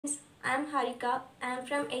I am Harika. I am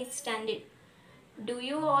from 8th standard. Do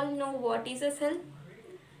you all know what is a cell?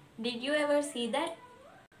 Did you ever see that?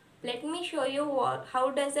 Let me show you how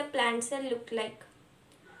does a plant cell look like.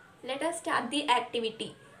 Let us start the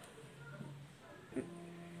activity.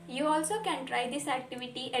 You also can try this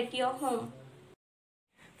activity at your home.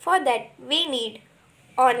 For that we need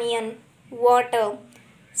onion, water,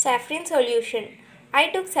 saffron solution. I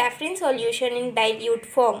took saffron solution in dilute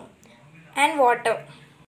form and water.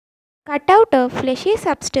 Cut out a fleshy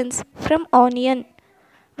substance from onion.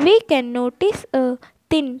 We can notice a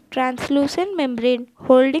thin translucent membrane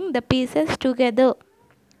holding the pieces together.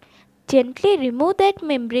 Gently remove that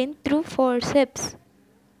membrane through forceps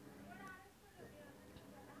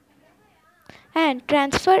and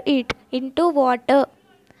transfer it into water.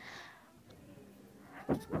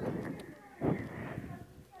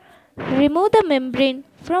 Remove the membrane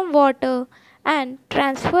from water and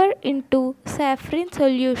transfer into saffron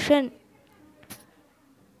solution.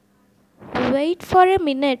 Wait for a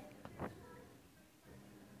minute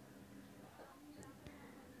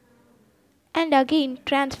and again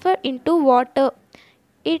transfer into water.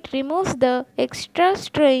 It removes the extra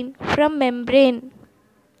strain from membrane.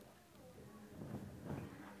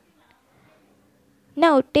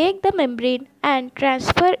 Now take the membrane and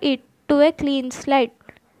transfer it to a clean slide.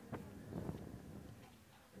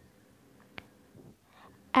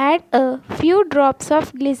 Add a few drops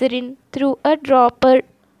of glycerin through a dropper.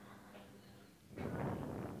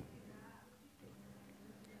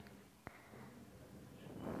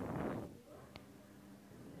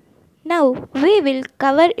 Now we will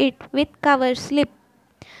cover it with cover slip.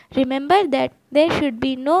 Remember that there should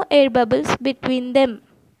be no air bubbles between them.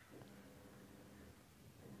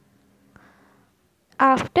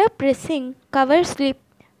 After pressing cover slip,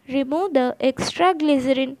 remove the extra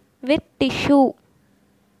glycerin with tissue.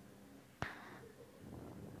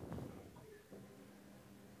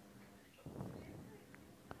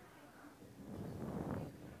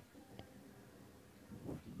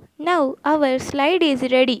 Now our slide is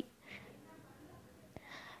ready.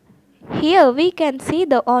 Here we can see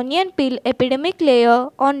the onion peel epidemic layer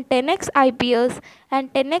on 10x IPS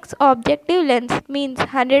and 10x objective lens means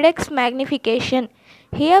 100x magnification.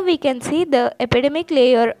 Here we can see the epidemic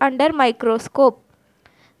layer under microscope.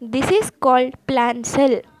 This is called plant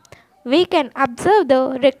cell. We can observe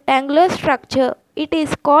the rectangular structure. It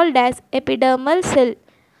is called as epidermal cell.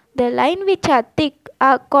 The lines which are thick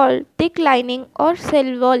are called thick lining or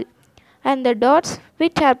cell wall, and the dots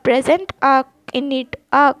which are present in it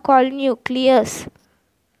are called nucleus.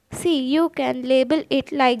 See, you can label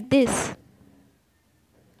it like this.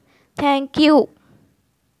 Thank you.